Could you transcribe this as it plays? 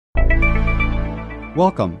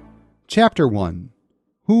Welcome. Chapter 1.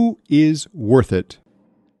 Who is worth it?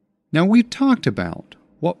 Now, we've talked about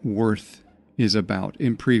what worth is about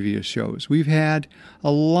in previous shows. We've had a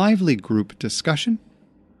lively group discussion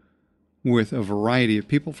with a variety of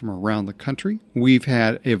people from around the country. We've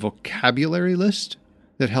had a vocabulary list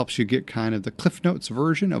that helps you get kind of the Cliff Notes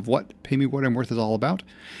version of what Pay Me What I'm Worth is all about.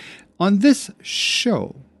 On this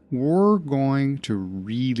show, we're going to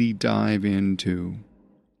really dive into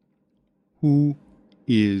who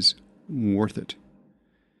is worth it.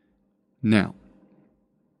 Now,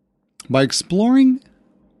 by exploring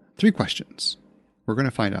 3 questions, we're going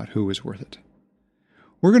to find out who is worth it.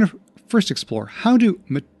 We're going to first explore, how do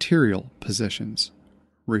material possessions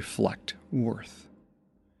reflect worth?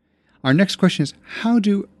 Our next question is, how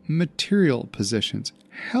do material possessions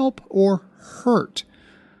help or hurt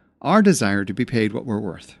our desire to be paid what we're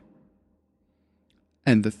worth?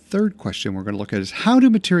 And the third question we're going to look at is, how do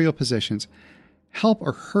material possessions help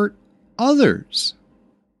or hurt others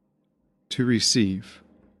to receive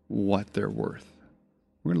what they're worth?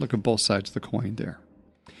 We're going to look at both sides of the coin there.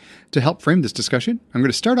 To help frame this discussion, I'm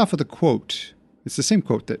going to start off with a quote. It's the same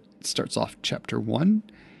quote that starts off Chapter 1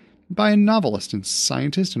 by a novelist and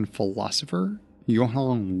scientist and philosopher,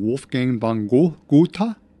 Johann Wolfgang von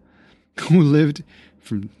Goethe, who lived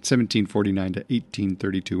from 1749 to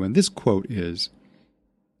 1832. And this quote is,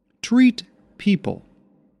 "Treat people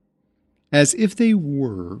as if they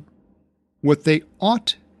were what they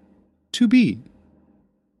ought to be,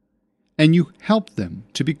 and you help them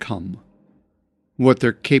to become what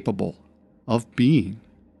they're capable of being."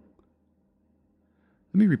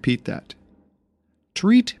 Let me repeat that.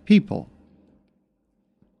 Treat people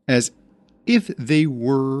as if they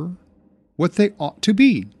were what they ought to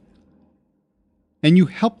be, and you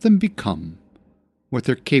help them become what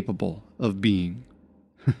they're capable of being.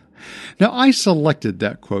 Now, I selected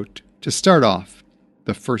that quote to start off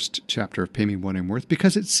the first chapter of Pay Me What I'm Worth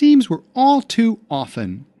because it seems we're all too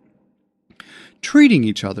often treating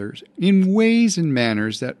each other in ways and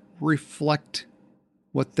manners that reflect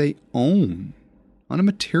what they own on a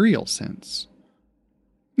material sense.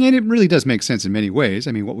 And it really does make sense in many ways.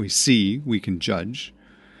 I mean, what we see, we can judge.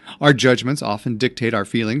 Our judgments often dictate our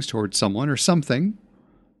feelings towards someone or something.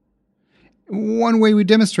 One way we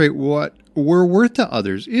demonstrate what we're worth to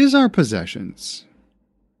others is our possessions.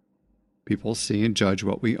 People see and judge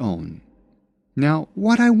what we own. Now,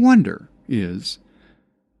 what I wonder is,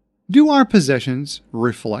 do our possessions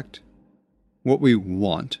reflect what we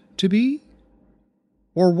want to be,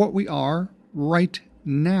 or what we are right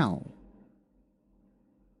now?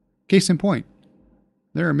 Case in point,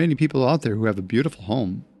 there are many people out there who have a beautiful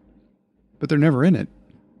home, but they're never in it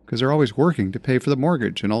because they're always working to pay for the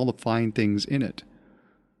mortgage and all the fine things in it.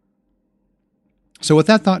 So with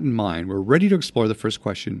that thought in mind, we're ready to explore the first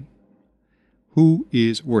question: who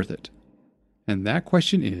is worth it? And that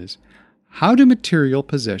question is, how do material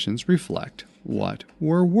possessions reflect what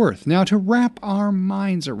we're worth? Now, to wrap our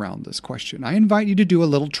minds around this question, I invite you to do a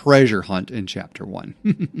little treasure hunt in Chapter 1.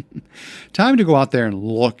 Time to go out there and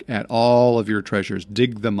look at all of your treasures,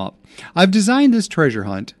 dig them up. I've designed this treasure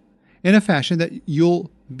hunt in a fashion that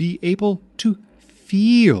you'll be able to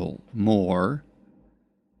feel more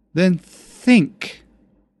than think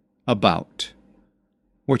about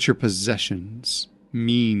what your possessions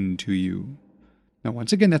mean to you. Now,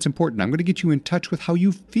 once again, that's important. I'm going to get you in touch with how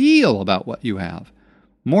you feel about what you have,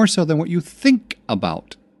 more so than what you think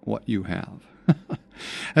about what you have.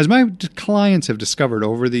 As my clients have discovered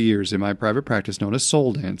over the years in my private practice known as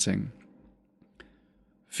soul dancing,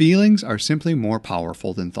 feelings are simply more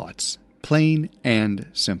powerful than thoughts, plain and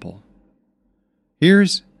simple.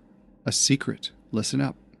 Here's a secret. Listen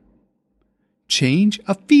up. Change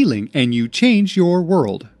a feeling and you change your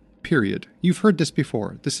world. Period. You've heard this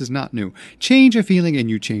before. This is not new. Change a feeling and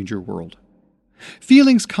you change your world.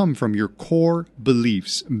 Feelings come from your core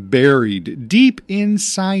beliefs buried deep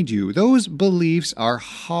inside you. Those beliefs are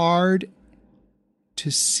hard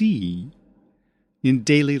to see in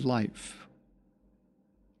daily life.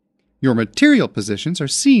 Your material possessions are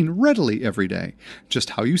seen readily every day.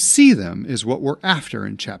 Just how you see them is what we're after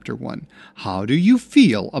in Chapter 1. How do you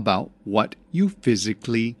feel about what you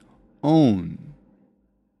physically own?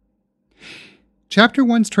 Chapter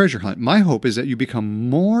 1's treasure hunt, my hope is that you become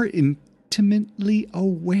more intimately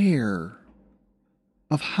aware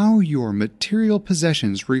of how your material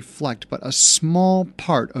possessions reflect but a small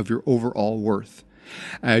part of your overall worth.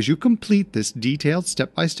 As you complete this detailed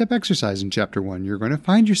step-by-step exercise in Chapter 1, you're going to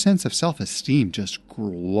find your sense of self-esteem just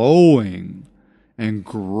glowing and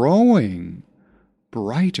growing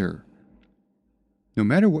brighter, no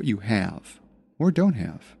matter what you have or don't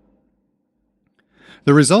have.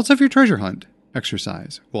 The results of your treasure hunt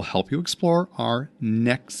exercise will help you explore our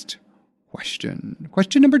next question.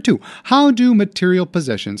 Question number 2. How do material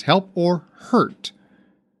possessions help or hurt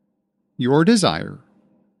your desire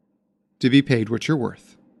to be paid what you're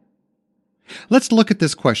worth? Let's look at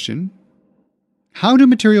this question. How do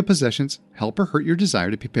material possessions help or hurt your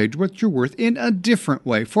desire to be paid what you're worth in a different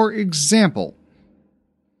way? For example,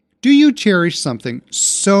 do you cherish something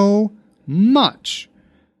so much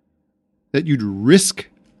that you'd risk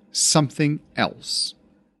something else?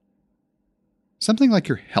 Something like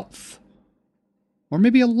your health, or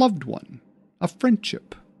maybe a loved one, a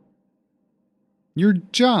friendship, your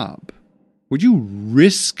job. Would you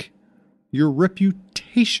risk your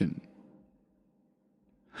reputation?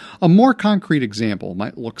 A more concrete example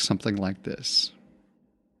might look something like this.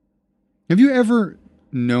 Have you ever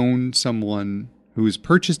known someone who has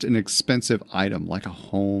purchased an expensive item like a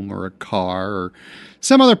home or a car or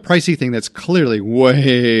some other pricey thing that's clearly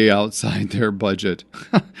way outside their budget?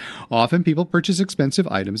 Often people purchase expensive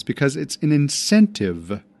items because it's an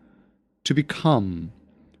incentive to become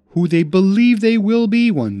who they believe they will be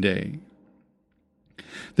one day.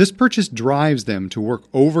 This purchase drives them to work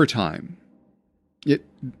overtime. It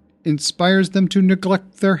inspires them to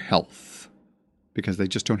neglect their health because they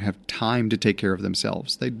just don't have time to take care of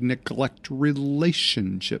themselves. They neglect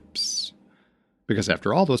relationships because,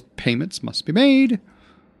 after all, those payments must be made.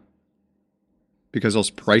 Because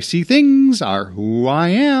those pricey things are who I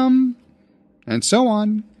am, and so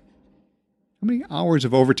on. How many hours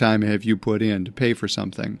of overtime have you put in to pay for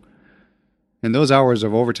something? And those hours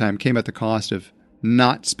of overtime came at the cost of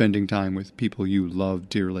not spending time with people you love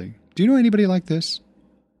dearly. Do you know anybody like this?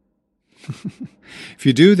 If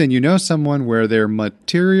you do, then you know someone where their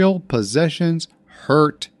material possessions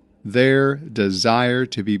hurt their desire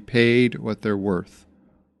to be paid what they're worth.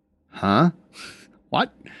 Huh?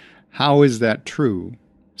 What? How is that true?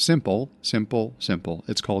 Simple, simple, simple.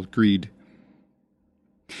 It's called greed.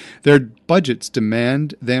 Their budgets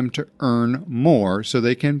demand them to earn more so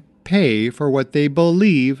they can pay for what they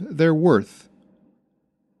believe they're worth.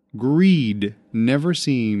 Greed never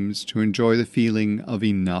seems to enjoy the feeling of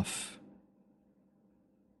enough.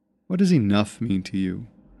 What does enough mean to you?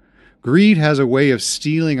 Greed has a way of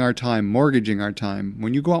stealing our time, mortgaging our time.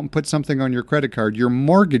 When you go out and put something on your credit card, you're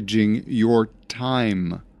mortgaging your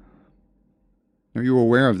time. Are you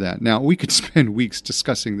aware of that? Now, we could spend weeks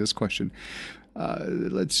discussing this question.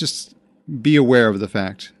 Let's just be aware of the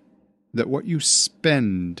fact that what you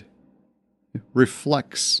spend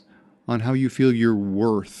reflects on how you feel your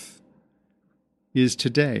worth is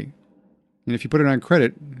today. And if you put it on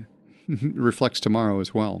credit, it reflects tomorrow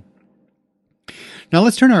as well. Now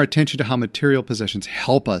let's turn our attention to how material possessions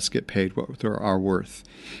help us get paid what they're our worth.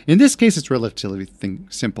 In this case, it's relatively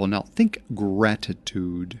simple. Now think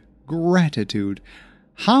gratitude. Gratitude.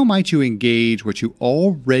 How might you engage what you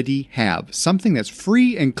already have, something that's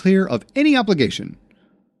free and clear of any obligation,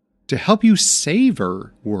 to help you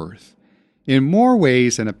savor worth in more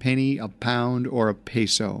ways than a penny, a pound, or a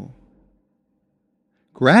peso?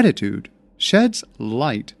 Gratitude sheds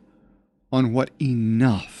light on what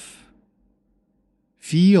enough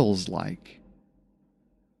feels like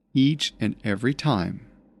each and every time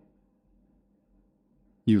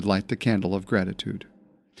you light the candle of gratitude.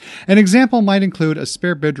 An example might include a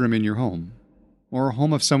spare bedroom in your home, or a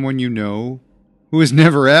home of someone you know who is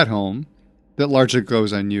never at home that largely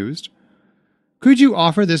goes unused. Could you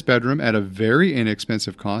offer this bedroom at a very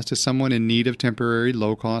inexpensive cost to someone in need of temporary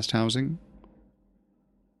low-cost housing?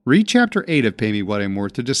 Read Chapter 8 of Pay Me What I'm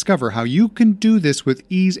Worth to discover how you can do this with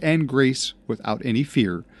ease and grace without any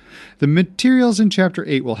fear. The materials in Chapter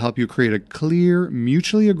 8 will help you create a clear,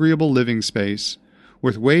 mutually agreeable living space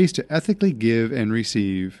with ways to ethically give and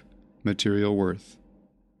receive material worth.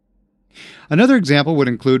 Another example would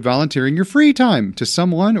include volunteering your free time to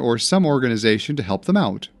someone or some organization to help them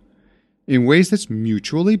out in ways that's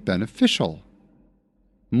mutually beneficial.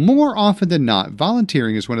 More often than not,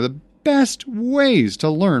 volunteering is one of the best ways to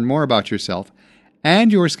learn more about yourself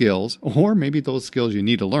and your skills, or maybe those skills you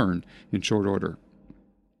need to learn in short order.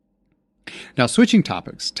 Now, switching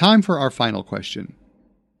topics, time for our final question.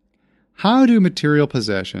 How do material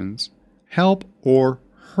possessions help or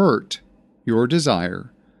hurt your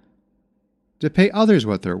desire to pay others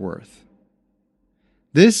what they're worth?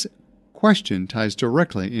 This question ties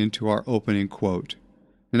directly into our opening quote.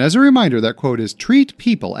 And as a reminder, that quote is, treat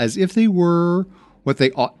people as if they were what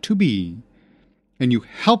they ought to be, and you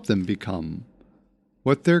help them become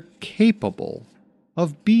what they're capable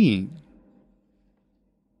of being.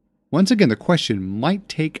 Once again, the question might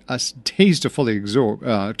take us days to fully explore.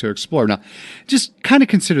 Now, just kind of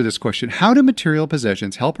consider this question. How do material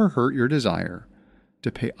possessions help or hurt your desire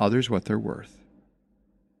to pay others what they're worth.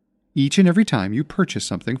 Each and every time you purchase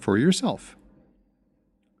something for yourself.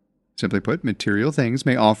 Simply put, material things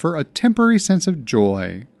may offer a temporary sense of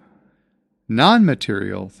joy.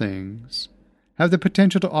 Non-material things have the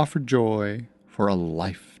potential to offer joy for a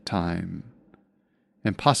lifetime,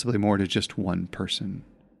 and possibly more to just one person.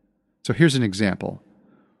 So here's an example.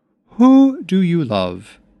 Who do you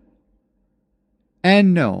love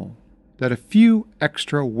and know that a few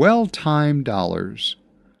extra well-timed dollars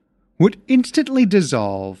would instantly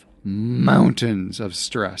dissolve mountains of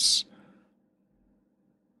stress?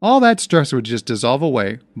 All that stress would just dissolve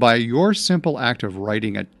away by your simple act of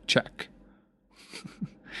writing a check.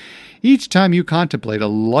 Each time you contemplate a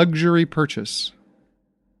luxury purchase,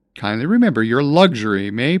 kindly remember your luxury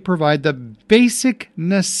may provide the basic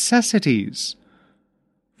necessities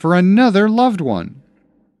for another loved one.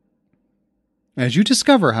 As you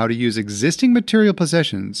discover how to use existing material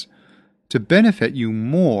possessions to benefit you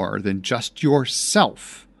more than just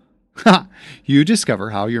yourself, you discover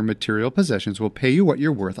how your material possessions will pay you what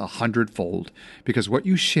you're worth 100-fold, because what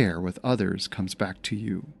you share with others comes back to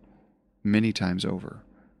you many times over.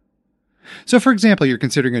 So, for example, you're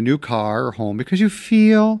considering a new car or home because you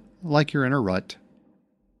feel like you're in a rut.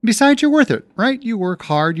 Besides, you're worth it, right? You work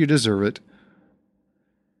hard, you deserve it.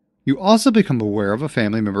 You also become aware of a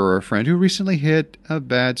family member or a friend who recently hit a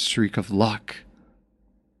bad streak of luck.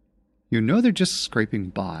 You know they're just scraping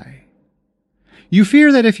by. You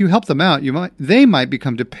fear that if you help them out, they might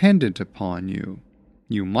become dependent upon you.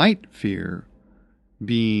 You might fear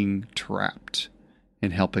being trapped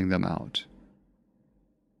in helping them out.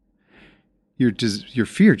 Your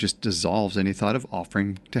fear just dissolves any thought of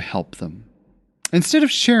offering to help them. Instead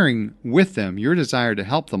of sharing with them your desire to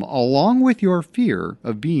help them, along with your fear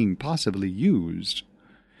of being possibly used,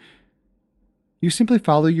 you simply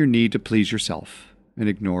follow your need to please yourself and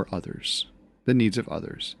ignore others, the needs of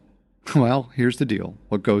others. Well, here's the deal.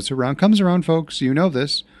 What goes around comes around, folks. You know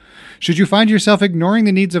this. Should you find yourself ignoring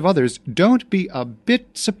the needs of others, don't be a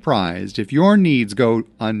bit surprised if your needs go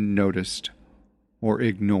unnoticed or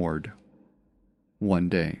ignored one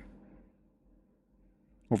day.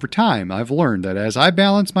 Over time, I've learned that as I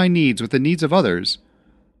balance my needs with the needs of others,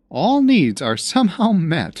 all needs are somehow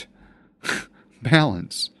met.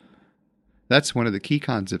 Balance. That's one of the key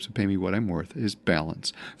concepts of Pay Me What I'm Worth, is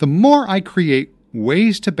balance. The more I create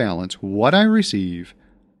ways to balance what I receive,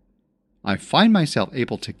 I find myself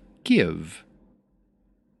able to give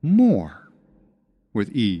more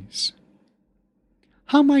with ease.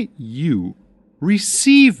 How might you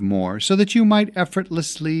receive more so that you might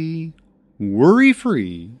effortlessly,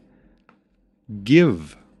 worry-free,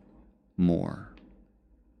 give more?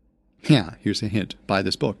 Yeah, here's a hint. Buy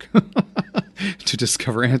this book. To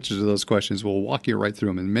discover answers to those questions, we'll walk you right through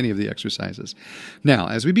them in many of the exercises. Now,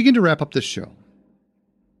 as we begin to wrap up this show,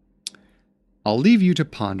 I'll leave you to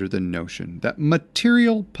ponder the notion that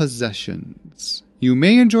material possessions you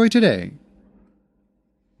may enjoy today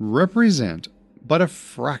represent but a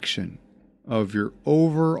fraction of your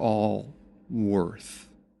overall worth.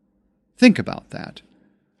 Think about that.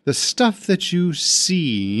 The stuff that you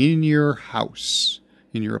see in your house,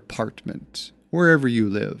 in your apartment, wherever you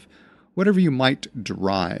live, whatever you might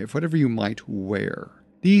drive, whatever you might wear,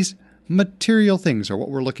 these material things are what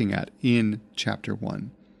we're looking at in Chapter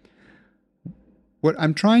 1. What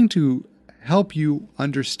I'm trying to help you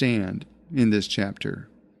understand in this chapter,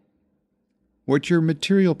 what your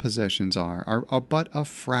material possessions are but a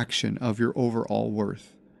fraction of your overall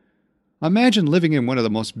worth. Imagine living in one of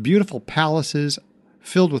the most beautiful palaces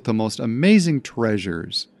filled with the most amazing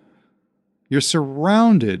treasures. You're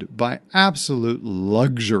surrounded by absolute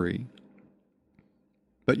luxury,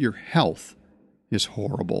 but your health is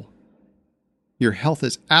horrible. Your health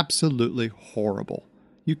is absolutely horrible.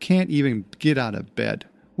 You can't even get out of bed.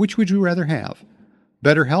 Which would you rather have?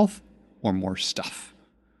 Better health or more stuff?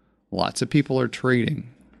 Lots of people are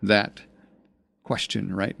trading that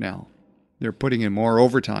question right now. They're putting in more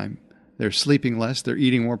overtime. They're sleeping less. They're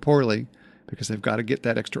eating more poorly because they've got to get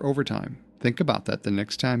that extra overtime. Think about that the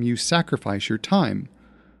next time you sacrifice your time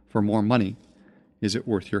for more money. Is it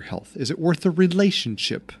worth your health? Is it worth the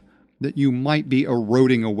relationship that you might be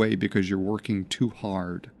eroding away because you're working too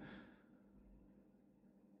hard?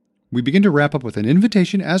 We begin to wrap up with an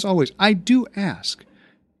invitation. As always, I do ask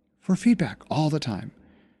for feedback all the time.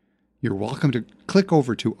 You're welcome to click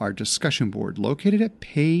over to our discussion board located at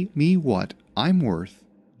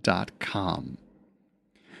paymewhatimworth.com.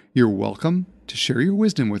 You're welcome to share your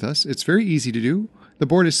wisdom with us. It's very easy to do. The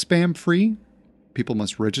board is spam-free. People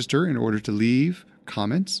must register in order to leave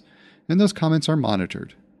comments, and those comments are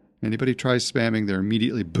monitored. Anybody tries spamming, they're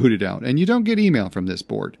immediately booted out. And you don't get email from this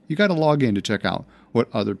board. You got to log in to check out what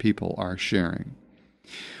other people are sharing.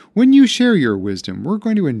 When you share your wisdom, we're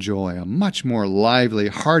going to enjoy a much more lively,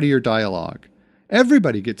 heartier dialogue.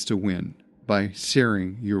 Everybody gets to win by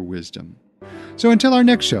sharing your wisdom. So until our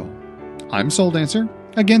next show, I'm Soul Dancer.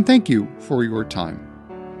 Again, thank you for your time.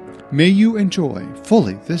 May you enjoy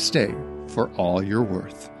fully this day for all you're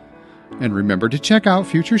worth. And remember to check out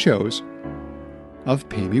future shows of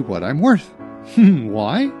Pay Me What I'm Worth.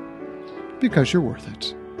 Why? Because you're worth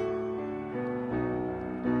it.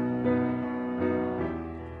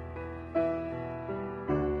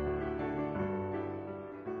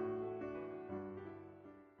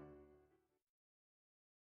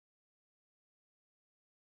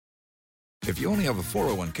 If you only have a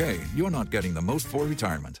 401k, you're not getting the most for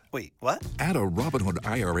retirement. Wait, what? Add a Robinhood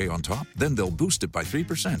IRA on top, then they'll boost it by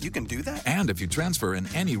 3%. You can do that? And if you transfer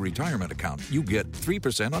in any retirement account, you get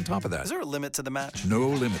 3% on top of that. Is there a limit to the match? No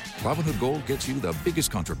limit. Robinhood Gold gets you the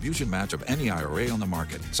biggest contribution match of any IRA on the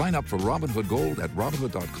market. Sign up for Robinhood Gold at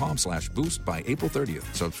Robinhood.com/boost by April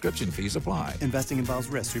 30th. Subscription fees apply. Investing involves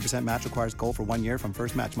risk. 3% match requires gold for 1 year from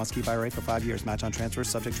first match. Must keep IRA for 5 years. Match on transfers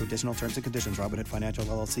subject to additional terms and conditions. Robinhood Financial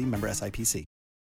LLC, member SIPC.